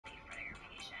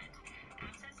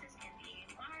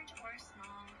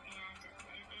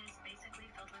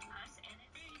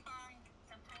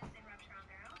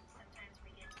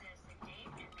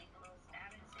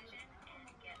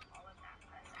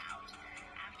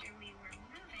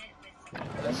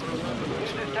Use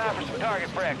this time for some target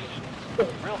practice.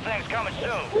 Real things coming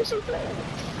soon.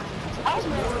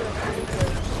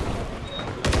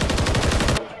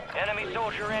 Enemy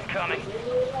soldier incoming.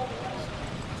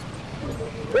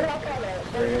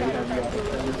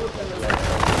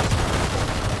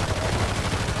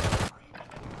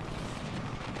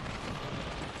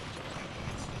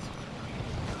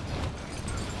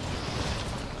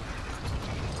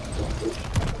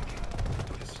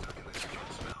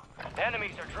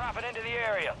 Enemies are dropping into the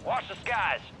area. Watch the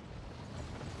skies.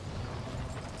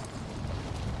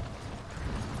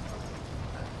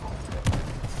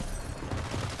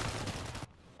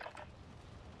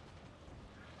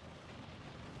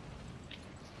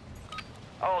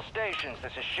 All stations,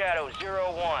 this is Shadow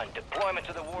 01. Deployment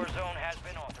to the war zone has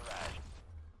been authorized.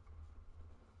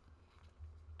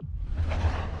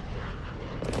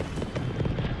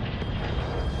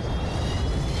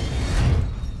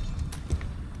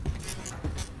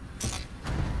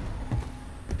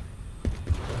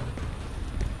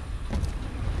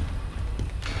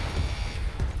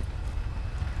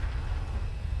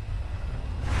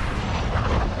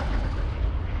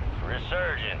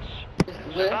 Resurgence.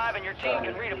 Survive and your team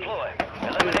can redeploy.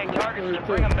 Eliminate targets to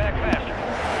bring them back faster.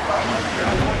 Drop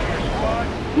one of your squad,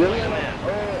 push them in.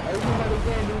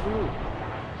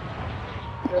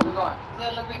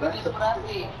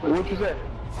 What you say?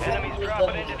 Enemies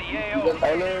dropping into the AO.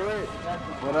 Hey, wait.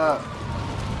 What up?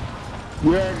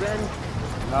 You heard Granny?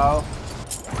 No.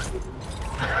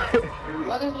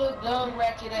 What is little dumb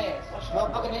ratchet ass?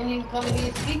 Motherfucker didn't even come in here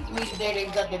and speak to me today. They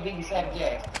got their baby savage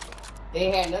ass.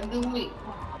 They had nothing to do with me.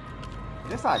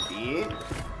 Yes, I did.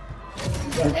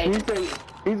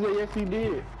 He said yes, he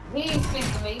did. He ain't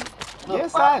speak to me.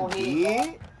 Yes, I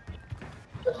did.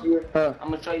 Huh? I'm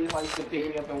gonna show you how you can pick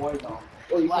me up and work on.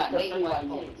 Why? Show Hate you how white you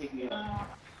can folks. pick me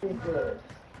up.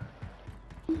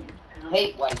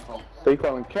 Hate white folks. So you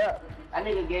calling Cap? That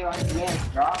nigga gave out his man's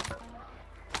job.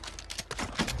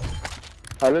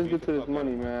 Alright, let's get to this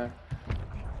money, man.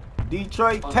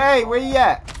 Detroit Tay, where you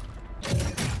at?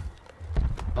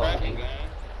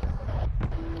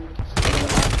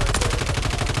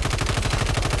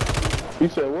 You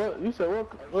said what? You said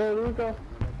what? Where Rico?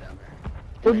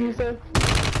 What did you say?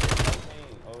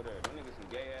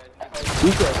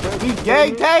 You said You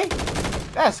gay, Tay?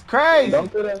 That's crazy.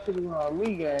 don't throw that shit around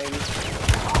me, gang.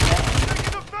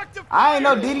 I ain't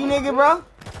no Diddy nigga, bro.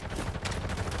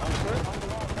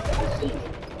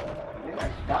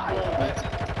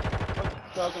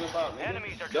 Talking about, nigga.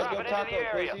 Enemies are Duck dropping your into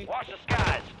the area. pussy. Watch the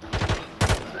skies.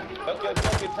 Duck your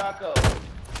fucking taco.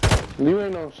 You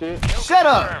ain't no shit. Kill Shut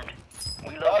up. confirmed.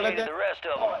 We located the rest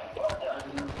of them.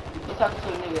 You talking to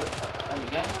a nigga on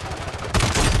the game?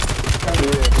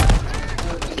 Yeah.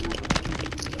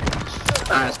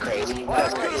 That's crazy.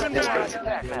 That's crazy. That's crazy.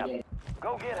 Attack map.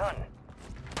 Go get hunting.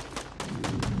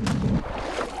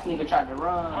 Nigga tried to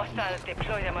run. Hostiles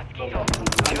deploy the mosquito.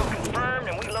 Kill confirmed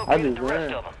and we I located just the rest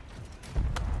ran. of them.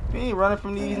 We ain't running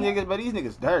from these niggas, but these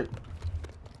niggas dirt.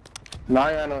 Nah,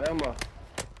 I ain't got no ammo.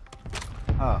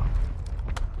 Oh.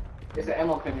 It's an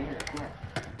ammo clip in here. Come here.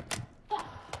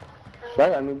 So I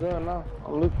got a new gun now.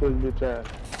 I'm looking for this bitch ass.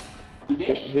 You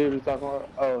He did? be talking about,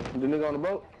 oh, the nigga on the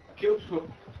boat? Killed you.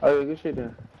 Oh yeah, good shit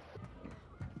then.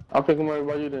 I'll pick him up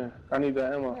by you then. I need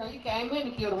that ammo. You came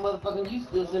in to kill the motherfucker. You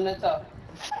still sitting there talking.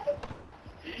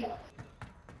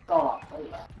 Go on.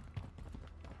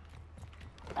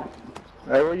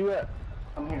 Hey, where you at?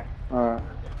 Come here. Alright.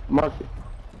 Mark it.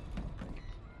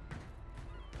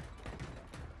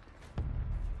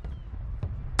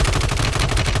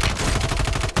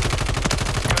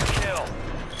 Good kill.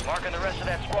 Marking the rest of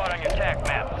that squad on your attack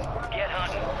map. Get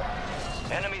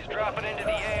hunting. Enemies dropping into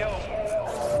the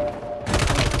AO.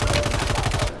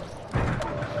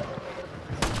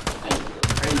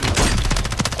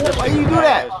 Why you do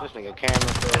that? This nigga camera.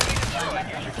 Use your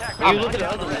attack map. You look at the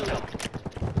other rest one. of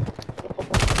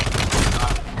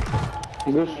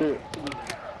them. Good shit.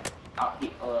 I'll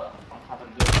keep, on top of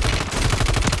the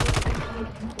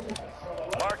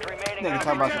Marked remaining Nigga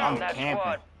talking about operators I'm on that camping.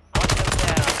 squad. Hunt them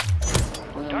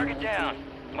down. Target down.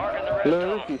 Marking the rest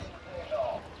Lil of them. Ricky.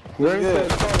 Where you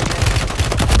good. said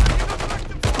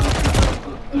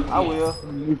I will.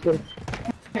 you put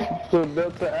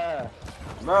belt to ass.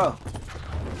 Bro.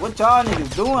 What y'all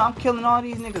niggas doing? I'm killing all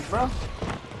these niggas, bro.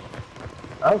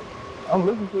 I'm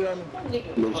looking for y'all.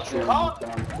 Nigga, call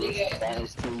nigga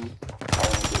ass.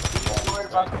 Worried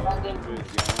about the goddamn.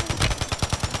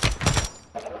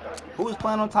 Who was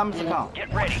playing on Tommy's account?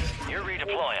 Get ready. You're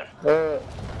redeploying.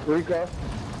 Rico.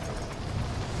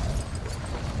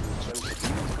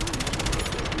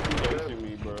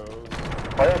 me, bro.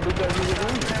 Why y'all do that nigga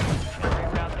doing?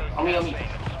 Reroute those On me.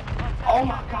 payments. Oh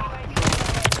my god.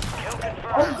 Kill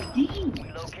confirmed. Oh, D.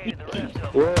 We located the rest of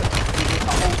them. What?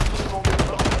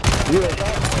 Yeah,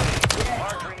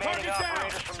 Mark remaining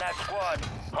operators from that squad.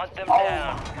 Hunt them Oh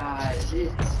down. my god.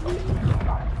 Shit.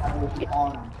 I will be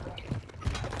on him.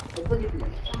 Look at this.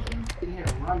 In here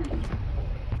running.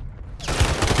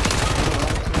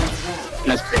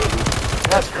 That's crazy.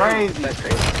 That's crazy. That's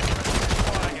crazy.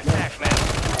 Squad on your tac map.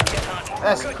 Get hunting.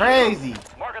 That's crazy.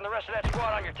 Marking the rest of that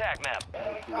squad on your tac map.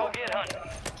 Go get hunting.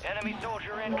 Enemy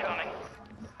soldier incoming.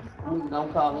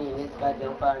 Don't call me in this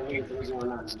goddamn 5 minutes. What's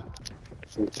going on?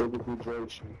 some typical Drake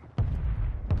shit.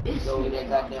 Go with that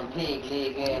goddamn pig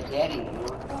leg ass daddy.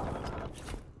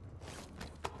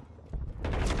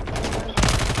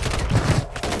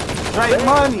 Drake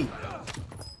money.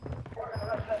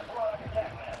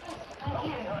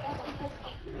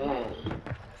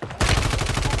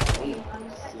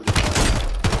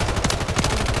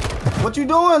 What you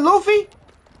doing, Luffy?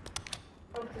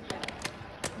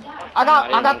 I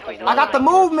got the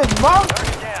movement, bro.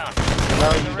 Target down.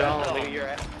 No, you don't. Look at your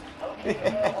ass.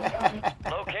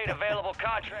 Locate available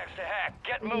contracts to hack.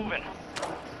 Get moving.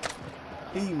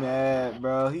 He mad,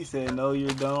 bro. He said, no, you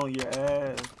don't, your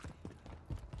ass.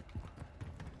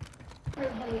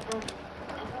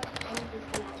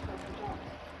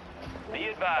 Be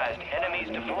advised, enemies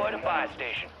deployed a buy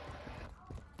station.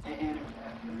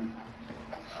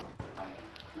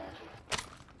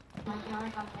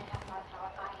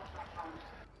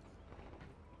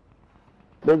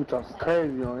 They be talking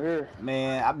crazy on here.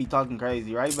 Man, I be talking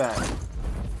crazy right back.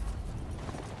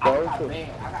 I got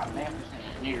man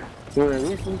 % here. You ain't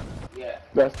recent? Yeah.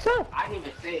 That's tough. I didn't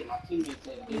even say it. My teammate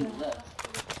said it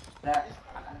left. That's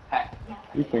packed.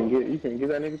 You can get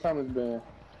that nigga Thomas banned.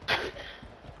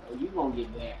 Oh, you gonna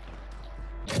get banned.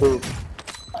 Who?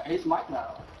 It's Mike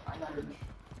now. I got it.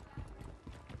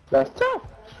 That's tough.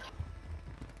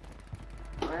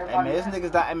 Hey man, this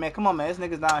niggas down. Hey man, come on man, this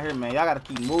niggas down here, man. Y'all gotta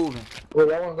keep moving. Wait,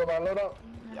 y'all wanna go by loadout?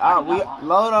 We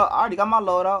load up. I already got my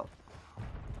load out.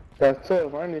 That's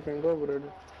tough. I ain't even go over there.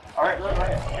 Alright, look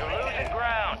right here. You're losing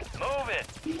ground. Move it.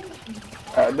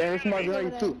 Damn, it's my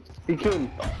drink too. He killed me.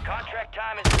 Contract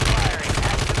time is expiring.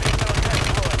 Activate those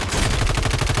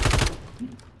exploits.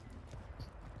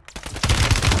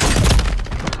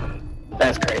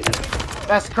 That's crazy.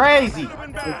 That's crazy.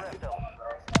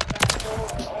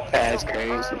 That's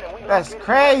crazy. That's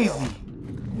crazy.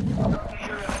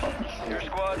 Your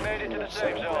squad made it to the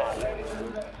safe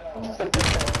zone.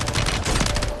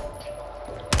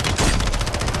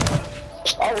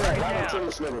 Alright, I don't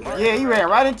this nigga. Yeah, you ran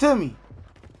right into me.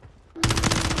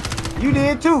 You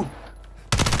did too.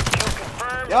 Kill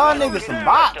confirmed. Y'all niggas some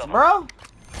bots, bro.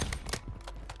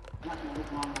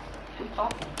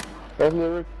 That's me,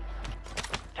 Rick.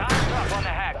 Time's up on the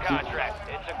hack contract.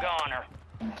 It's a goner.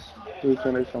 He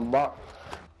saying they some bots.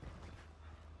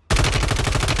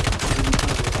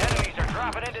 Enemies are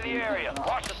dropping into the area.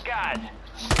 Watch the skies.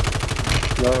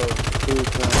 No, he was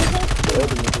saying the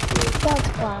other nigga. That's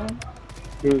fine.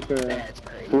 He was saying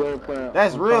whoever playing.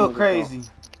 That's on real Thomas crazy. account.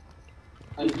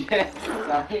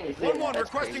 1-1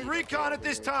 requesting recon at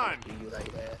this time. Do you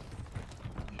like that?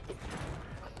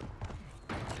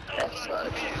 That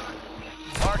sucks.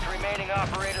 Mark remaining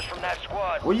operators from that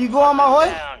squad. Where you going, my boy?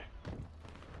 Down.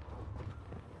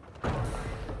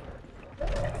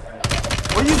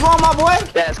 Where you going, my boy?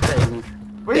 That's crazy.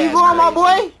 Where you That's going, my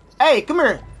crazy. boy? Hey, come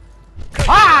here.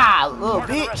 Ah, little Mark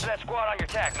the rest bitch. of that squad on your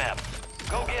tac map.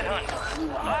 Go get hunting.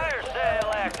 Fire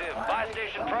sale active. Buy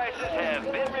station prices have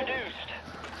been reduced.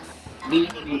 Me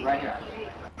right here.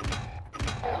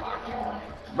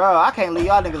 Bro, I can't leave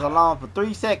y'all niggas alone for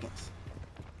 3 seconds.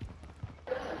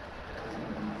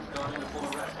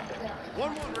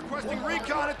 1-1 requesting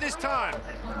recon at this time.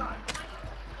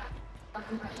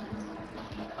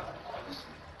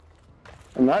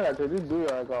 And I gotta take this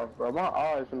dude off, bro. My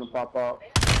eyes finna pop out.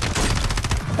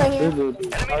 Right This here.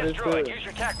 dude, Enemy destroyed. Use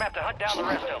your tac map to hunt down the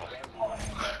rest of them.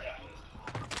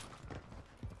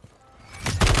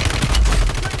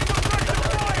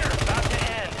 About to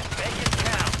end. Make it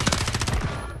count.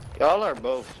 Y'all are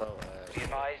both so Be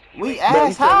advised, you We may-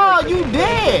 asked how you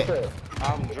did.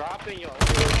 I'm dropping y'all.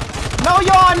 No,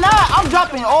 y'all not. I'm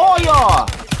dropping all y'all.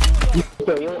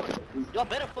 Y'all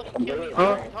better fucking kill me.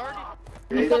 Huh?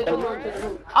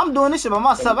 Retarded. I'm doing this shit by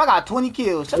myself. I got 20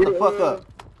 kills. Shut the fuck up.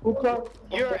 Who called?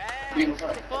 Your ass. What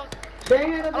the fuck? I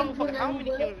don't give a fuck how many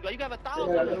kills you got. You got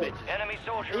 1,000 of them bitches. Enemy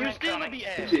soldier And you still gonna incoming. be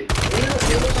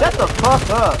ass. Shut the fuck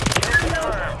up.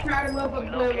 Confirmed. Try to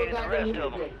motherfucker play Located with the rest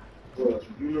of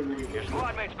them. Your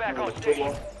squad mates back on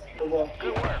station. Good work.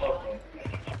 Who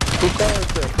called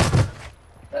that?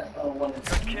 Good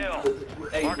kill.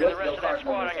 Marking the rest of that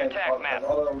squad on your attack map.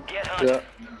 Get hunting. Yeah.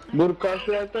 Do the car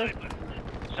right there?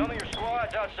 Some of your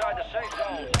squad's outside the safe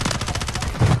zone.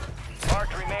 Mark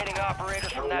remaining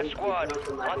operators from that squad.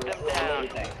 Hunt them down.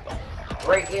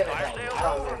 Right here. Fire sales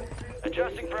over.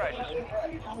 Adjusting prices.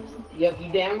 Yep,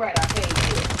 you damn right. I paid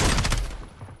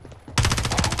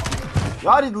you.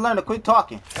 Y'all need to learn to quit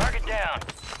talking Target down.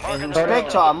 and Marking the respect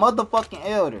rest. y'all motherfucking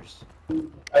elders.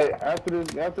 Hey, after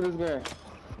this game,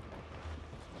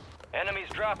 Enemies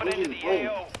dropping into the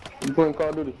AO. you playing Call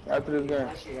of Duty. After this game.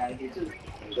 That shit out here too.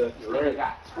 They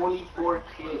got 24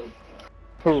 kills.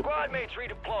 Who? Squad mates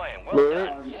redeploying. Well Lil Rick?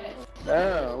 done.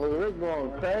 Damn, Lil Rick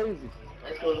going crazy.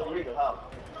 Let's go to Rico.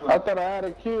 I thought I had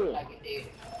a kill. Like it did.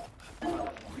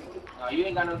 No, you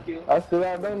ain't got no kill. I still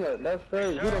got done that. That's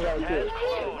crazy. You don't got a Has kill.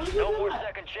 closed. No more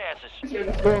second chances.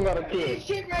 Who don't got a kill? This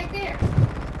shit right there.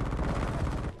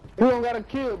 Who don't got a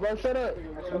kill, bro? Shut up.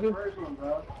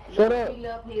 Shut up. He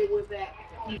left here with that.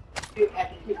 He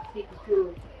after 50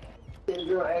 kills. The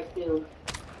girl asked him,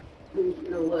 you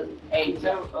know what? Hey,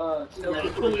 tell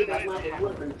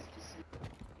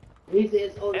he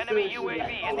says, oh, Enemy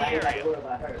UAV in the area.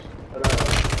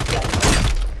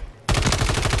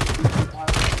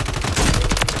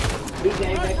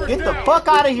 Get the fuck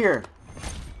out of here.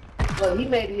 Well, he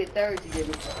made it his Thursday,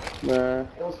 didn't he? Nah. It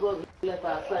was supposed to be left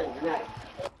out Sunday night.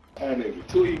 That nigga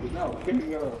tweaking. No.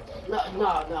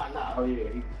 No. Oh, yeah.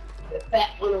 The fat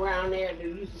one around there that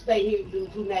used to stay here with them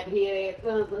two nappy head ass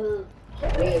sons of hers.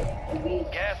 Yeah,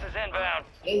 Gas is inbound.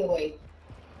 anyway,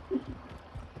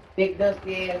 Big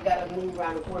Dusty ass got to move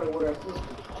around the corner with her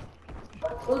sister.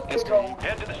 Her sister,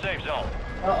 Head to the safe zone.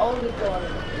 her oldest daughter,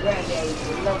 granddaddy,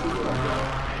 is lovely.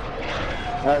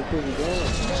 Alright, keep it going.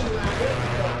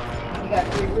 He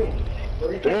got 3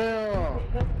 ribs.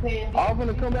 Damn. I'm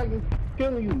gonna come back and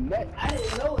kill you next. I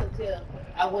didn't know until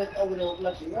I went over there on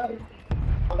Flushing Road.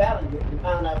 On Valentine, and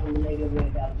found out from the lady over there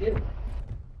about Jimmy.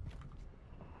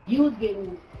 You was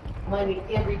getting money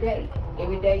every day.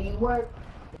 Every day you work,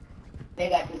 they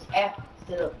got this app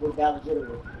set up with Dollar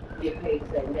General. Get paid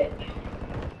the same day.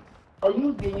 Oh, you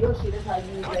was getting your shit. That's how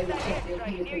you was able to take their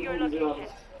kids and movies and all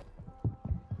this.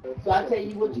 So I tell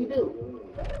you what you do.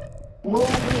 Move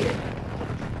here.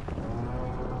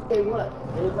 Say what?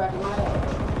 In the back of my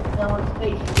head. Tell what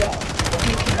space you got. If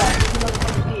you got this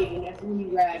motherfucker big, and that's who you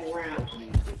riding around.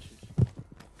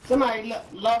 Somebody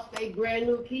lost their brand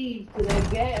new keys to their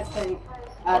gas tank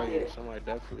out there. Somebody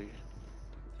definitely.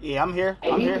 Yeah, I'm here.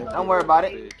 Don't worry about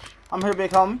it. I'm here,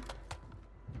 big homie.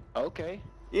 Okay.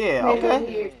 Yeah,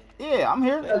 okay. Yeah, I'm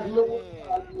here.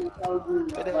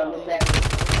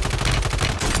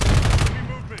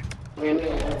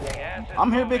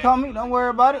 I'm here, big homie. Don't worry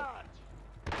about it.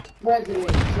 President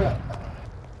truck.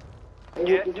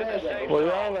 Get to the safe Where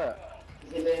zone. y'all at?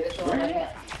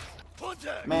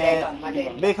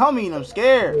 Man, big homie, I'm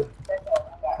scared.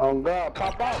 Oh God,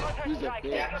 pop out.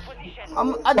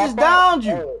 I just downed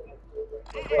you.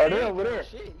 Oh, they over there.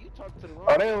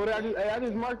 Oh, they over there. I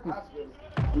just marked you.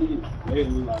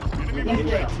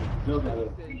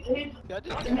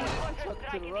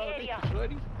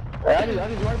 Hey, I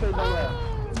just marked that dumb ass.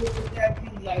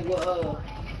 Like, well,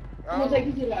 I'm gonna take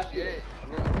you to the hospital.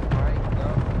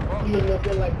 You look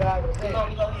like God was saying.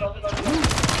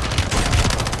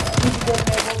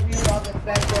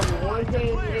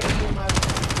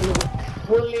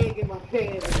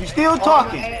 You still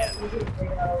talking?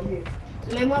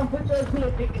 Let mom put your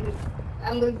pillow pick in this.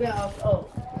 I looked down. Oh.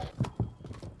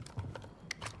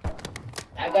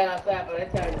 I got outside by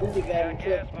that time. This guy in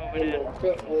the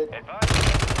truck with.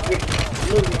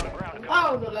 I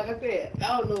don't know, like I said. I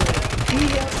don't know.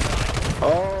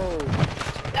 Oh.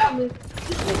 That was.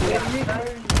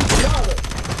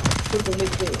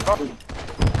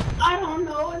 I don't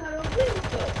know, and I don't think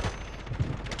so.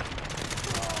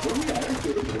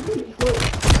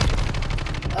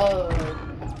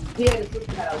 He had a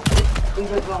sister house. He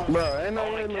was wrong. Bro, ain't no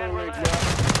way, Lil Rick, bro.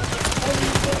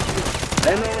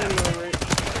 Ain't no way, Lil Rick.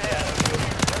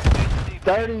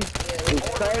 30 is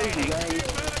crazy, man.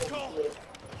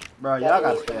 Bro, y'all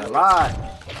gotta stay alive.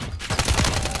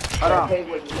 Hold on.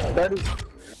 30,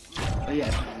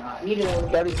 You know,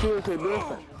 32 is a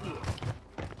different.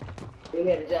 they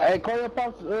had a job. Hey, call your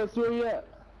pops, see where you at.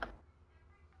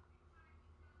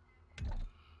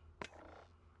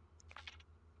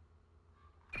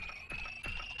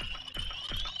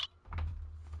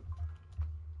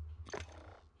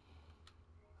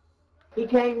 He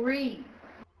can't read.